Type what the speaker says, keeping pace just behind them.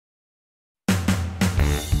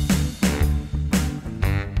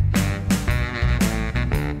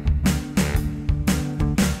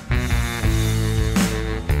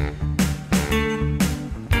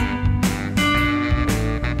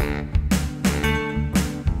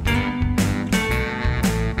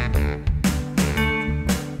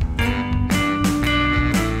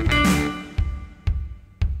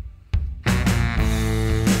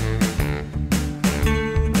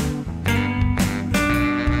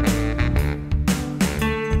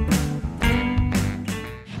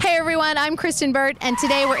I'm Kristyn Burtt, and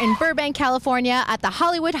today we're in Burbank, California at the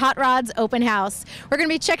Hollywood Hot Rods Open House. We're going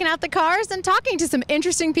to be checking out the cars and talking to some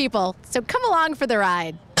interesting people, so come along for the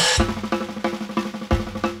ride.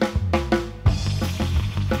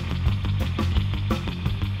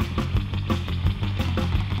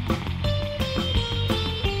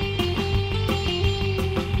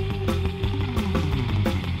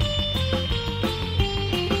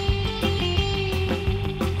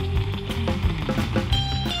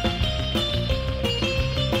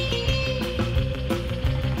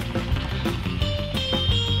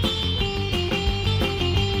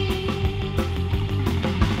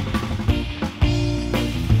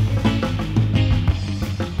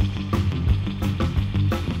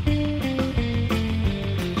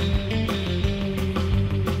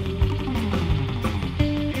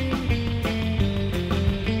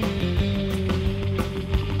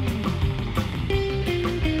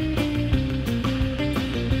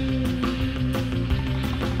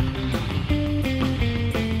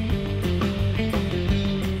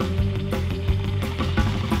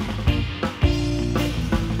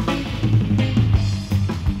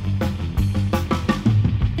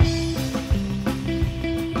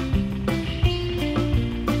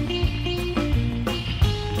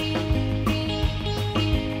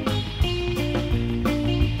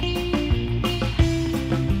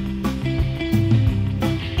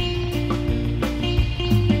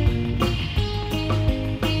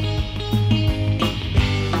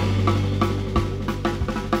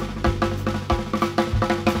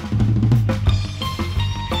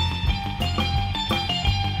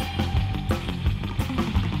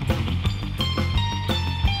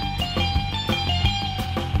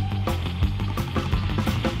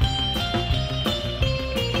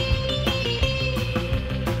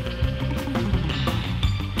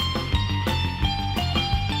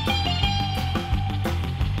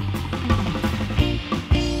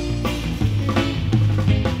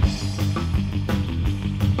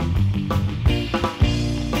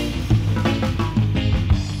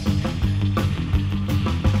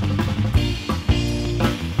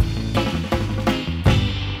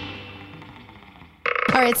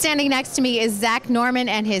 All right, standing next to me is Zach Norman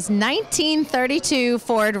and his 1932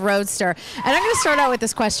 Ford Roadster. And I'm going to start out with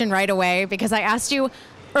this question right away because I asked you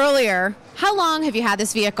earlier, how long have you had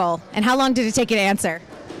this vehicle and how long did it take you to answer?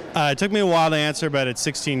 It took me a while to answer, but it's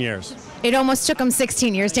 16 years. It almost took him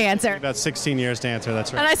 16 years to answer. About 16 years to answer,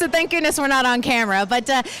 that's right. And I said, thank goodness we're not on camera. But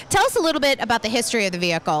tell us a little bit about the history of the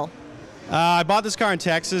vehicle. I bought this car in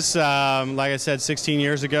Texas, like I said, 16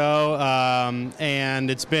 years ago, and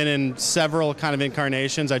it's been in several kind of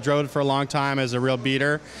incarnations. I drove it for a long time as a real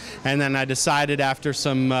beater, and then I decided after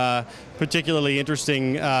some particularly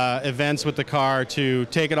interesting events with the car to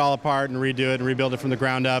take it all apart and redo it and rebuild it from the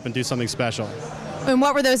ground up and do something special. And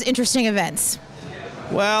what were those interesting events?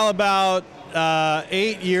 Well, about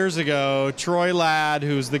 8 years ago, Troy Ladd,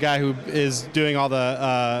 who's the guy who is doing all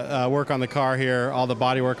the work on the car here, all the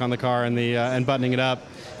body work on the car and the and buttoning it up,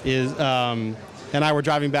 and I were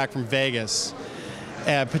driving back from Vegas,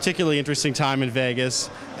 a particularly interesting time in Vegas,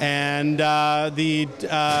 and the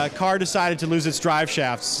car decided to lose its drive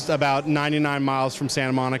shafts about 99 miles from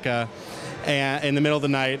Santa Monica, and in the middle of the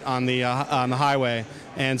night on the highway,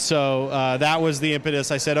 and so that was the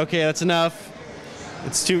impetus. I said, okay, that's enough.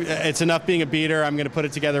 It's enough being a beater. I'm going to put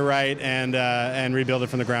it together right and rebuild it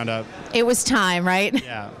from the ground up. It was time, right?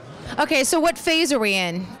 Yeah. Okay, so what phase are we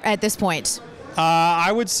in at this point?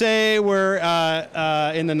 I would say we're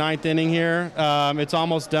in the 9th inning here. It's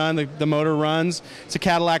almost done. The motor runs. It's a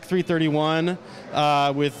Cadillac 331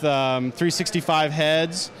 with 365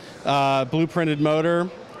 heads, blueprinted motor.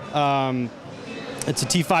 It's a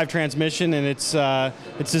T5 transmission, and it's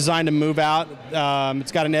designed to move out.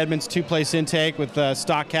 It's got an Edmunds 2-place intake with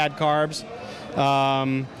stock CAD carbs,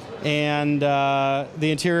 and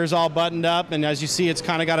the interior is all buttoned up. And as you see, it's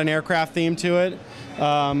kind of got an aircraft theme to it.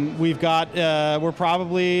 We're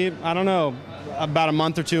probably, I don't know, about a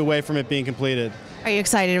month or two away from it being completed. Are you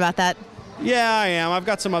excited about that? Yeah, I am. I've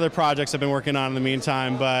got some other projects I've been working on in the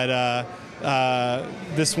meantime, but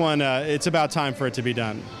this one, it's about time for it to be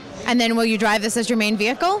done. And then will you drive this as your main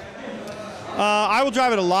vehicle? I will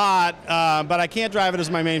drive it a lot, but I can't drive it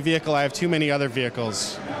as my main vehicle. I have too many other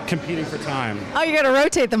vehicles competing for time. Oh, you got to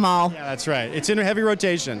rotate them all. Yeah, that's right. It's in a heavy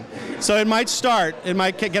rotation. So it might start. It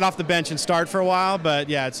might get off the bench and start for a while, but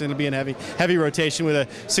yeah, it's going to be in heavy rotation with a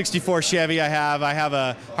 64 Chevy I have. I have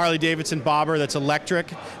a Harley-Davidson bobber that's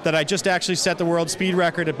electric that I just actually set the world speed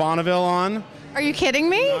record at Bonneville on. Are you kidding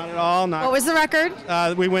me? Not at all. What was the record?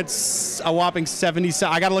 We went a whopping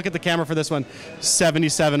 77. I got to look at the camera for this one.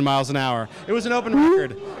 77 miles an hour. It was an open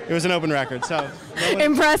record. It was an open record. So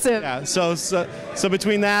impressive. Yeah. So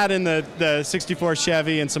between that and the '64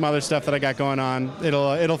 Chevy and some other stuff that I got going on,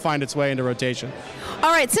 it'll find its way into rotation.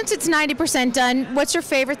 All right. Since it's 90% done, what's your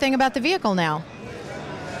favorite thing about the vehicle now?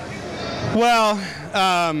 Well,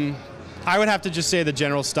 I would have to just say the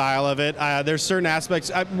general style of it. There's certain aspects.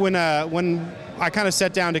 When I kind of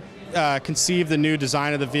sat down to conceive the new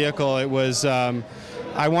design of the vehicle, it was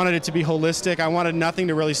I wanted it to be holistic. I wanted nothing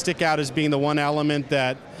to really stick out as being the one element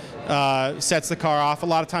that sets the car off. A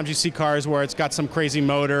lot of times you see cars where it's got some crazy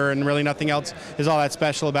motor and really nothing else is all that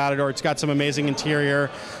special about it, or it's got some amazing interior.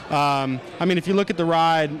 I mean, if you look at the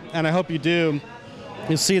ride, and I hope you do,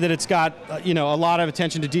 you'll see that it's got a lot of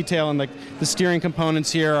attention to detail, and the steering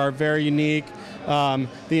components here are very unique. The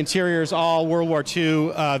interior is all World War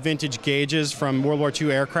II vintage gauges from World War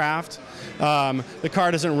II aircraft. The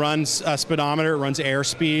car doesn't run speedometer, it runs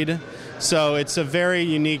airspeed. So it's a very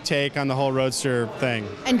unique take on the whole Roadster thing.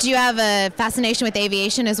 And do you have a fascination with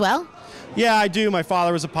aviation as well? Yeah, I do. My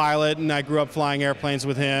father was a pilot, and I grew up flying airplanes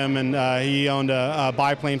with him, and he owned a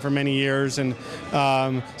biplane for many years. And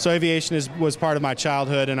so aviation was part of my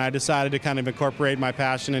childhood, and I decided to kind of incorporate my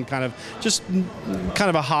passion and kind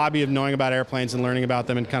of a hobby of knowing about airplanes and learning about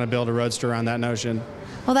them, and kind of build a Roadster around that notion.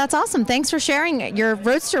 Well, that's awesome. Thanks for sharing your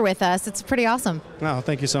Roadster with us. It's pretty awesome. Oh,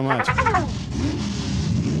 thank you so much.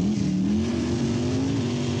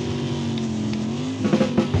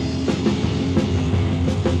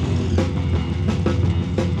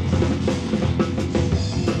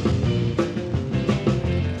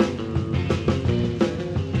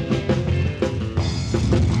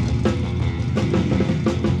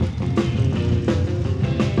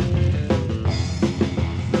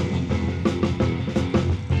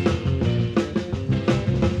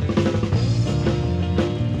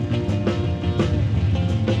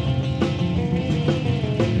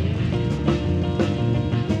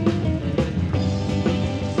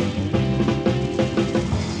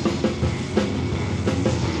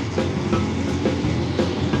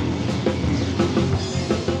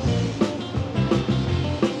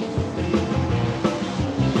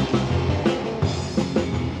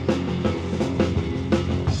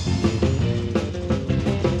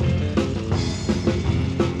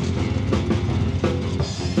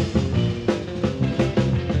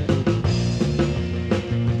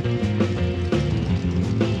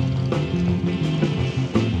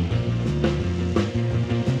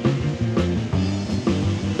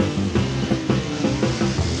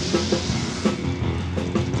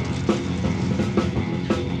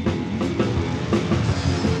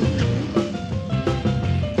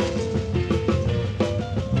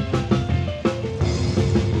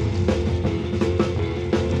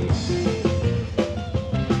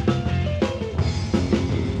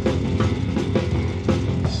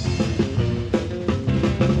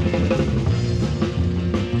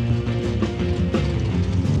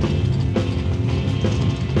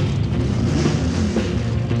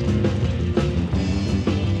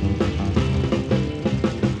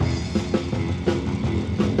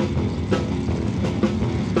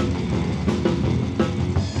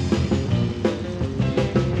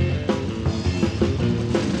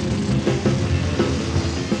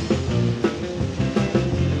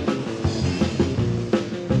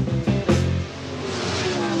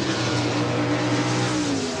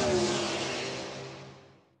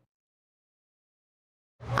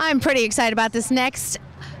 I'm pretty excited about this next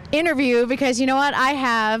interview because you know what? I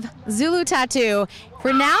have Zulu Tattoo,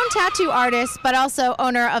 renowned tattoo artist, but also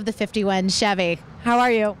owner of the 51 Chevy. How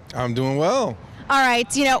are you? I'm doing well. All right,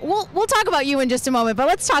 we'll talk about you in just a moment, but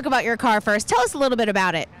let's talk about your car first. Tell us a little bit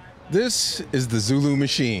about it. This is the Zulu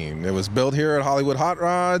machine. It was built here at Hollywood Hot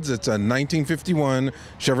Rods. It's a 1951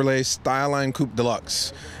 Chevrolet Styleline Coupe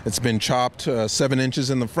Deluxe. It's been chopped 7 inches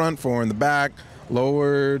in the front, 4 in the back,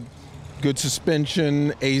 lowered, good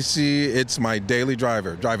suspension, AC. It's my daily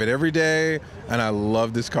driver. Drive it every day, and I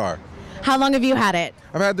love this car. How long have you had it?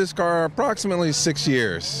 I've had this car approximately 6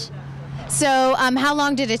 years. So how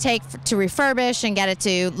long did it take to refurbish and get it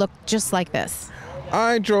to look just like this?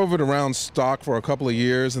 I drove it around stock for a couple of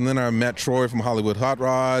years, and then I met Troy from Hollywood Hot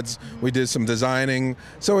Rods. We did some designing.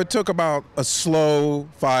 So it took about a slow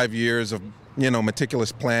 5 years of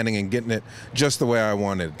meticulous planning and getting it just the way I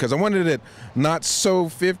wanted. Because I wanted it not so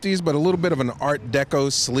 50s, but a little bit of an Art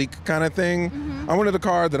Deco sleek kind of thing. I wanted a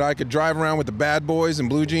car that I could drive around with the bad boys and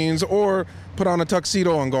blue jeans, or put on a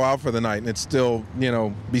tuxedo and go out for the night and it still,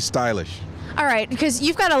 be stylish. All right, because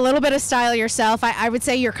you've got a little bit of style yourself. I would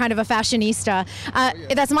say you're kind of a fashionista.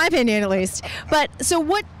 That's my opinion, at least. But so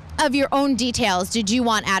what of your own details did you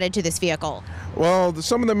want added to this vehicle? Well,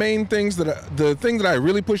 some of the main things the thing that I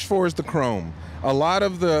really push for is the chrome. A lot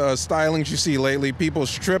of the stylings you see lately, people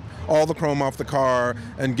strip all the chrome off the car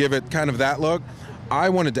and give it kind of that look. I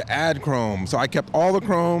wanted to add chrome, so I kept all the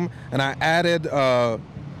chrome and I added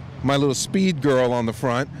my little speed girl on the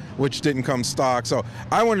front, which didn't come stock. So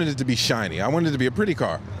I wanted it to be shiny. I wanted it to be a pretty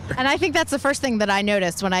car. And I think that's the first thing that I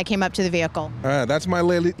noticed when I came up to the vehicle. That's my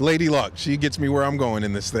lady luck. She gets me where I'm going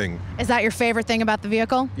in this thing. Is that your favorite thing about the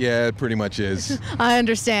vehicle? Yeah, it pretty much is. I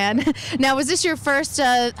understand. Now, was this your first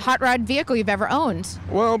hot rod vehicle you've ever owned?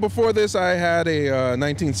 Well, before this, I had a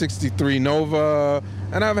 1963 Nova,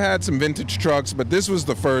 and I've had some vintage trucks, but this was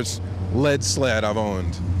the first lead sled I've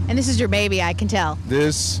owned. And this is your baby, I can tell.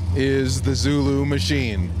 This is the Zulu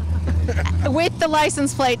machine. With the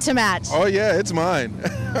license plate to match. Oh yeah, it's mine.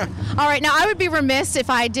 All right, now I would be remiss if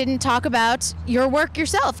I didn't talk about your work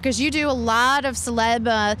yourself, because you do a lot of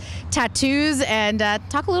celeb tattoos, and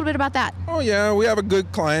talk a little bit about that. Oh yeah, we have a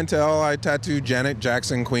good clientele. I tattoo Janet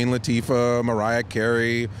Jackson, Queen Latifah, Mariah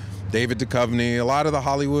Carey, David Duchovny. A lot of the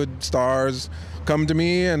Hollywood stars come to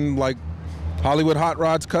me, and like Hollywood Hot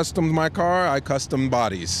Rods customed my car, I custom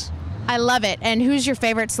bodies. I love it. And who's your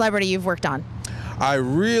favorite celebrity you've worked on? I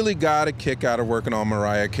really got a kick out of working on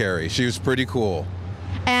Mariah Carey. She was pretty cool.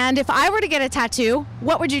 And if I were to get a tattoo,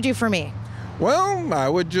 what would you do for me? Well, I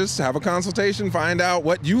would just have a consultation, find out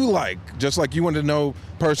what you like. Just like you want to know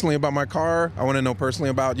personally about my car, I want to know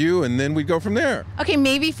personally about you, and then we go from there. Okay,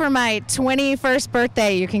 maybe for my 21st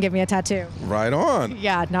birthday, you can give me a tattoo. Right on.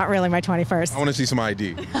 Yeah, not really my 21st. I want to see some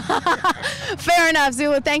ID. Fair enough,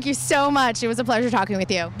 Zulu. Thank you so much. It was a pleasure talking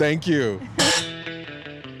with you. Thank you.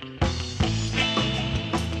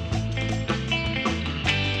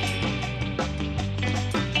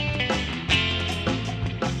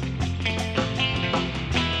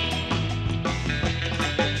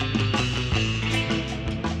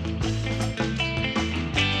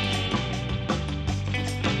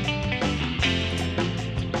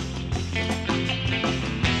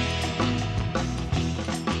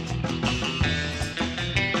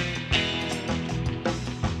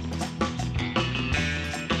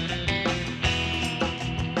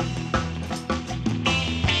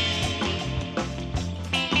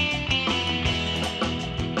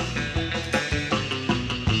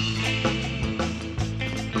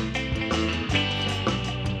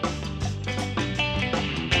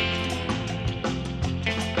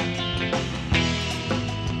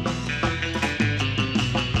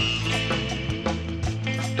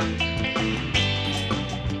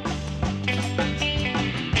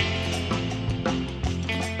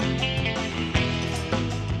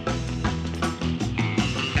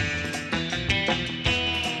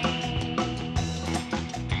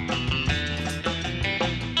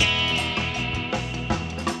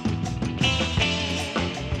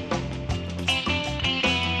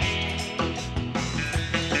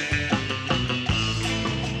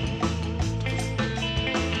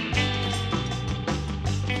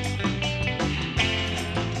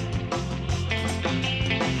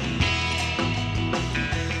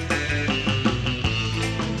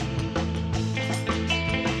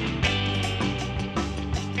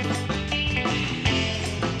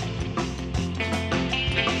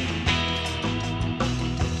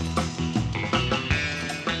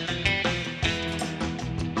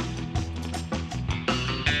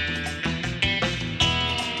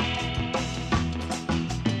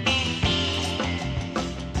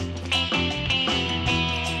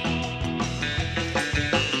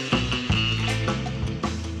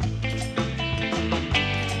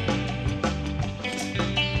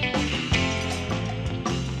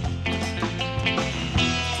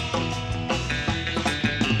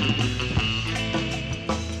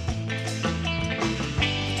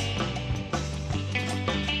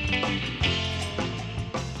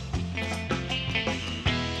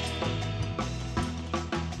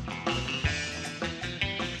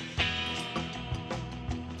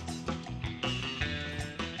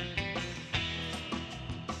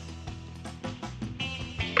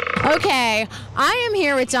 Okay, I am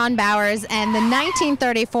here with John Bowers and the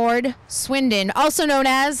 1930 Ford Swindon, also known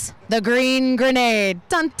as the Green Grenade.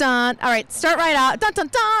 Dun dun. All right, start right off. Dun dun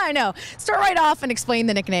dun. I know. Start right off and explain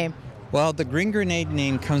the nickname. Well, the Green Grenade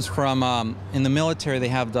name comes from in the military. They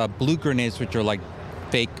have the blue grenades, which are like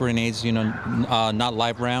fake grenades, you know, not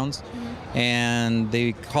live rounds, and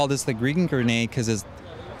they call this the Green Grenade because it's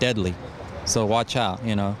deadly. So watch out,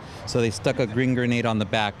 you know. So they stuck a green grenade on the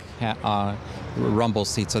back rumble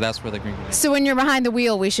seat, so that's where the green grenade. So when you're behind the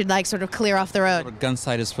wheel, we should like sort of clear off the road. Gun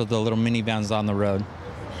sight is for the little minivans on the road.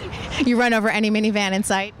 You run over any minivan in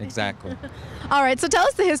sight. Exactly. All right, so tell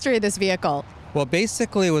us the history of this vehicle. Well,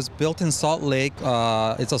 basically, it was built in Salt Lake.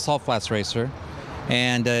 It's a salt flats racer,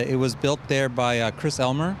 and it was built there by Chris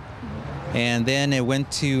Elmer. And then it went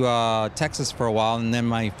to Texas for a while, and then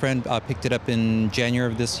my friend picked it up in January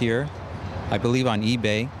of this year, I believe on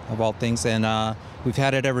eBay, of all things, and we've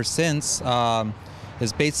had it ever since.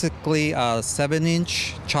 It's basically a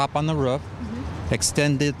 7-inch chop on the roof,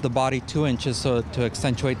 extended the body 2 inches so to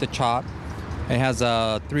accentuate the chop. It has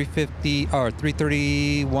a 350 or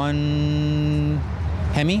 331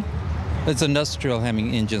 Hemi. It's industrial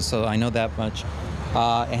Hemi engine, so I know that much.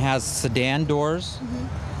 It has sedan doors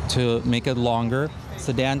to make it longer,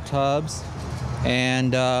 sedan tubs,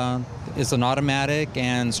 and it's an automatic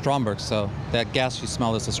and Stromberg, so that gas you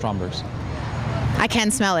smell is the Strombergs. I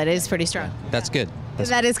can smell it. It is pretty strong. That's good.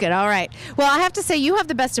 That is good. All right. Well, I have to say you have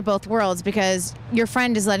the best of both worlds because your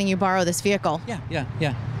friend is letting you borrow this vehicle.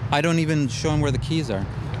 Yeah. I don't even show him where the keys are.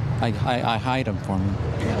 I hide them for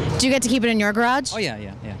him. Do you get to keep it in your garage? Oh, yeah.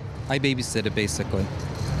 I babysit it, basically.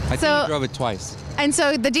 I think he drove it twice. And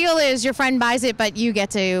so the deal is your friend buys it, but you get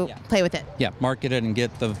to play with it. Yeah, market it and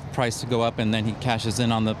get the price to go up, and then he cashes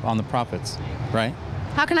in on the profits, right?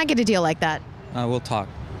 How can I get a deal like that? We'll talk.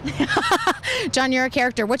 John, you're a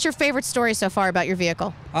character. What's your favorite story so far about your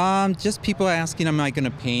vehicle? Just people asking, am I going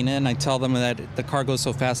to paint it? And I tell them that the car goes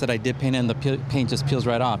so fast that I did paint it, and the paint just peels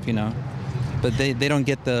right off, you know. But they don't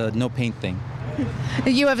get the no paint thing.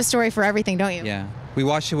 You have a story for everything, don't you? Yeah. We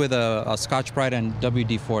wash it with a Scotch-Brite and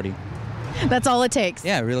WD-40. That's all it takes?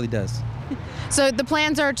 Yeah, it really does. So the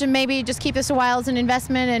plans are to maybe just keep this a while as an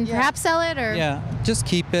investment and perhaps sell it, or? Yeah, just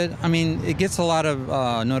keep it. I mean, it gets a lot of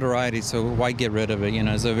notoriety, so why get rid of it? You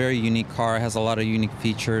know, it's a very unique car. It has a lot of unique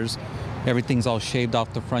features. Everything's all shaved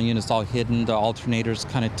off the front unit. It's all hidden. The alternator's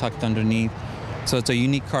kind of tucked underneath. So it's a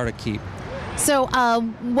unique car to keep. So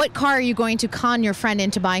what car are you going to con your friend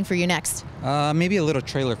into buying for you next? Maybe a little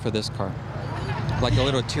trailer for this car. Like a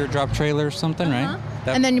little teardrop trailer or something, right?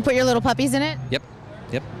 And then you put your little puppies in it? Yep.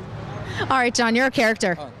 All right, John, you're a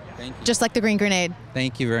character. Oh, thank you. Just like the green grenade.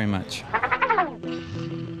 Thank you very much.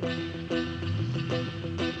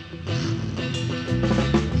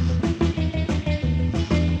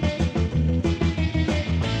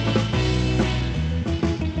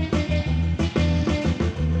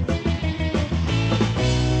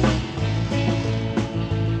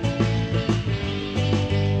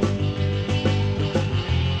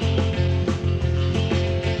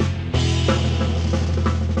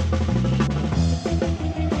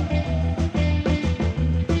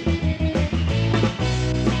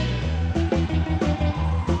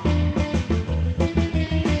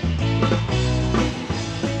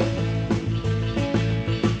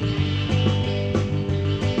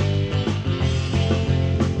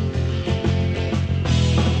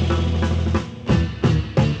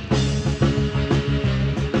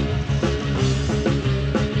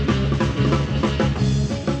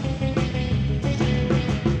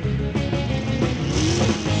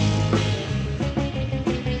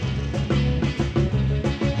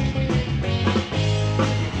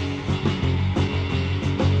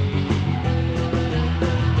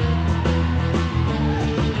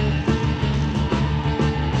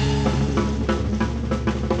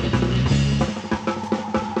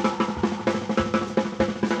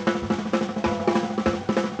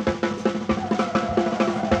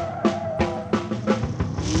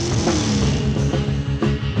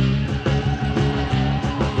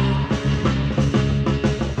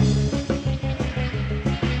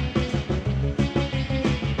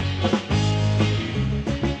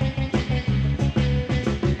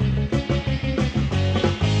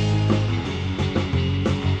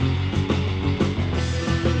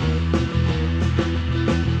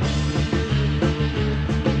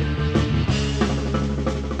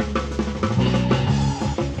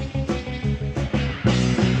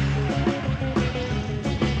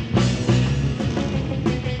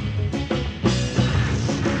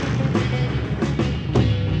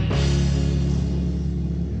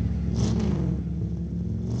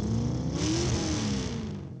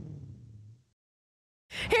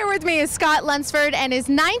 Here with me is Scott Lunsford and his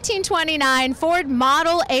 1929 Ford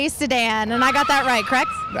Model A sedan. And I got that right, correct?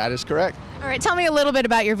 That is correct. All right, tell me a little bit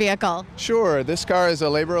about your vehicle. Sure. This car is a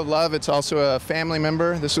labor of love. It's also a family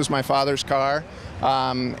member. This was my father's car,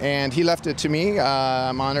 and he left it to me,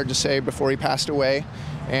 I'm honored to say, before he passed away.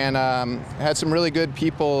 And had some really good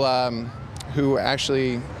people who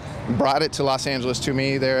actually brought it to Los Angeles to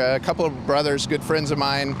me. There are a couple of brothers, good friends of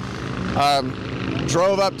mine,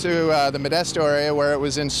 drove up to the Modesto area where it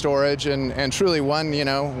was in storage, and truly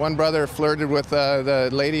one brother flirted with the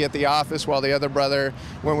lady at the office while the other brother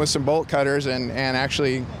went with some bolt cutters and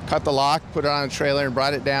actually cut the lock, put it on a trailer, and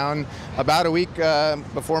brought it down about a week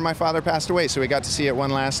before my father passed away, so we got to see it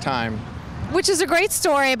one last time. Which is a great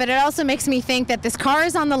story, but it also makes me think that this car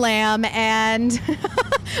is on the lam and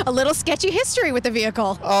a little sketchy history with the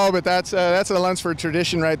vehicle. Oh, but that's a Lunsford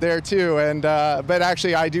tradition right there too. And but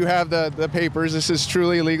actually, I do have the papers. This is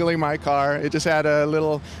truly legally my car. It just had a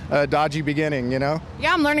little dodgy beginning, you know.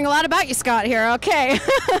 Yeah, I'm learning a lot about you, Scott, here. Okay.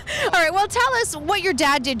 All right. Well, tell us what your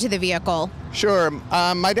dad did to the vehicle. Sure.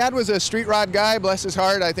 My dad was a street rod guy, bless his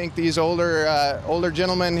heart. I think these older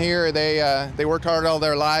gentlemen here, they worked hard all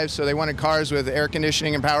their lives, so they wanted cars with air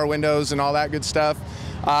conditioning and power windows and all that good stuff.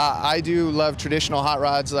 I do love traditional hot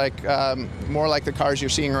rods, like more like the cars you're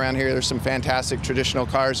seeing around here. There's some fantastic traditional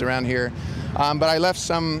cars around here. But I left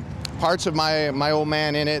some parts of my old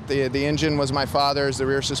man in it. The engine was my father's, the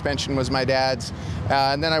rear suspension was my dad's.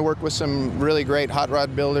 And then I worked with some really great hot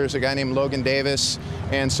rod builders, a guy named Logan Davis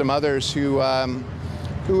and some others who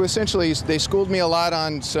essentially, they schooled me a lot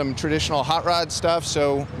on some traditional hot rod stuff,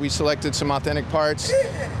 so we selected some authentic parts.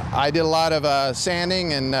 I did a lot of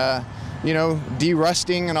sanding and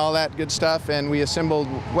de-rusting and all that good stuff, and we assembled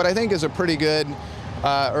what I think is a pretty good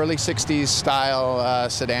early 60s style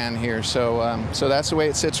sedan here. So that's the way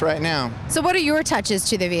it sits right now. So what are your touches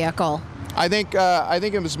to the vehicle? I think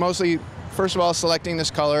it was mostly, first of all, selecting this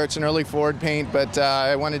color. It's an early Ford paint, but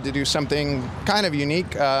I wanted to do something kind of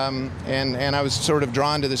unique, and I was sort of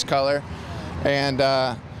drawn to this color. And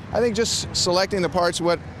I think just selecting the parts,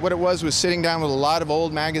 what it was sitting down with a lot of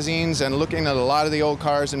old magazines and looking at a lot of the old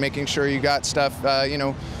cars and making sure you got stuff,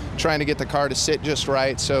 trying to get the car to sit just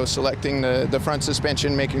right. So selecting the front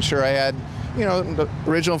suspension, making sure I had, the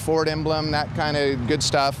original Ford emblem, that kind of good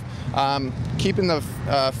stuff. Keeping the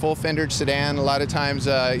full fendered sedan. A lot of times,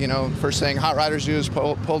 first thing hot rodders do is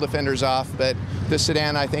pull the fenders off, but this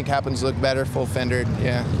sedan I think happens to look better full fendered.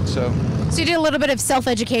 Yeah, so you did a little bit of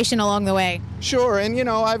self-education along the way. Sure, and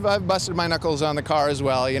I've busted my knuckles on the car as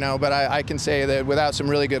well, but I can say that without some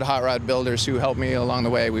really good hot rod builders who helped me along the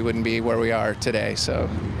way, we wouldn't be where we are today. So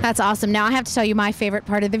that's awesome. Now I have to tell you my favorite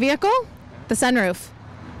part of the vehicle, the sunroof.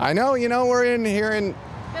 I know, we're in here in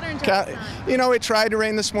it tried to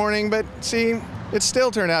rain this morning, but see, it still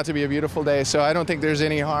turned out to be a beautiful day, so I don't think there's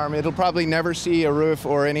any harm. It'll probably never see a roof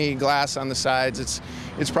or any glass on the sides.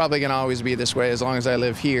 It's probably going to always be this way as long as I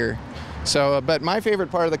live here. So, but my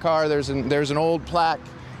favorite part of the car, there's an old plaque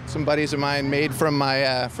some buddies of mine made from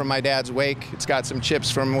my dad's wake. It's got some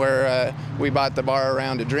chips from where we bought the bar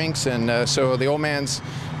around to drinks, and so the old man's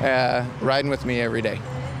riding with me every day.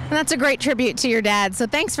 And that's a great tribute to your dad. So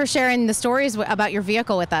thanks for sharing the stories about your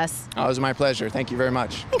vehicle with us. Oh, it was my pleasure. Thank you very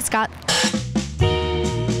much. Thanks, Scott.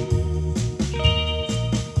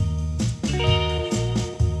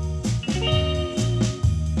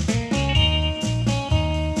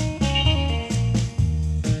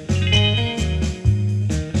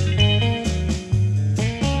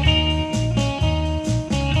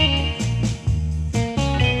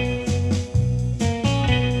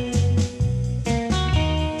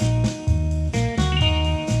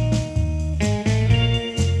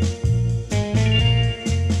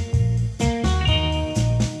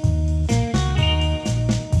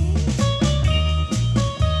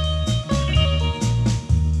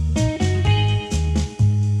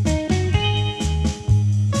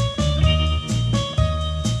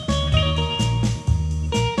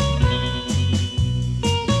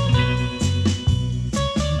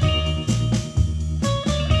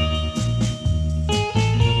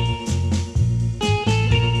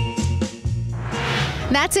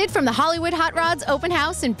 That's it from the Hollywood Hot Rods Open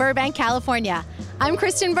House in Burbank, California. I'm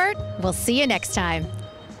Kristyn Burtt. We'll see you next time.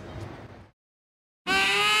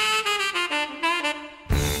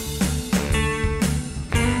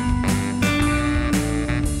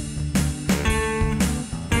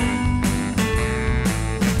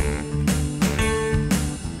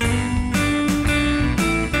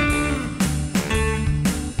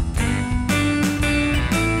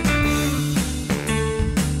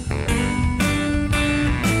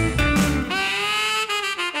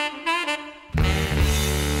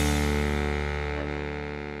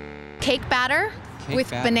 Cake batter with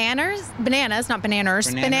bananas, not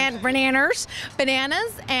bananas,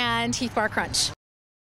 bananas and Heath Bar Crunch.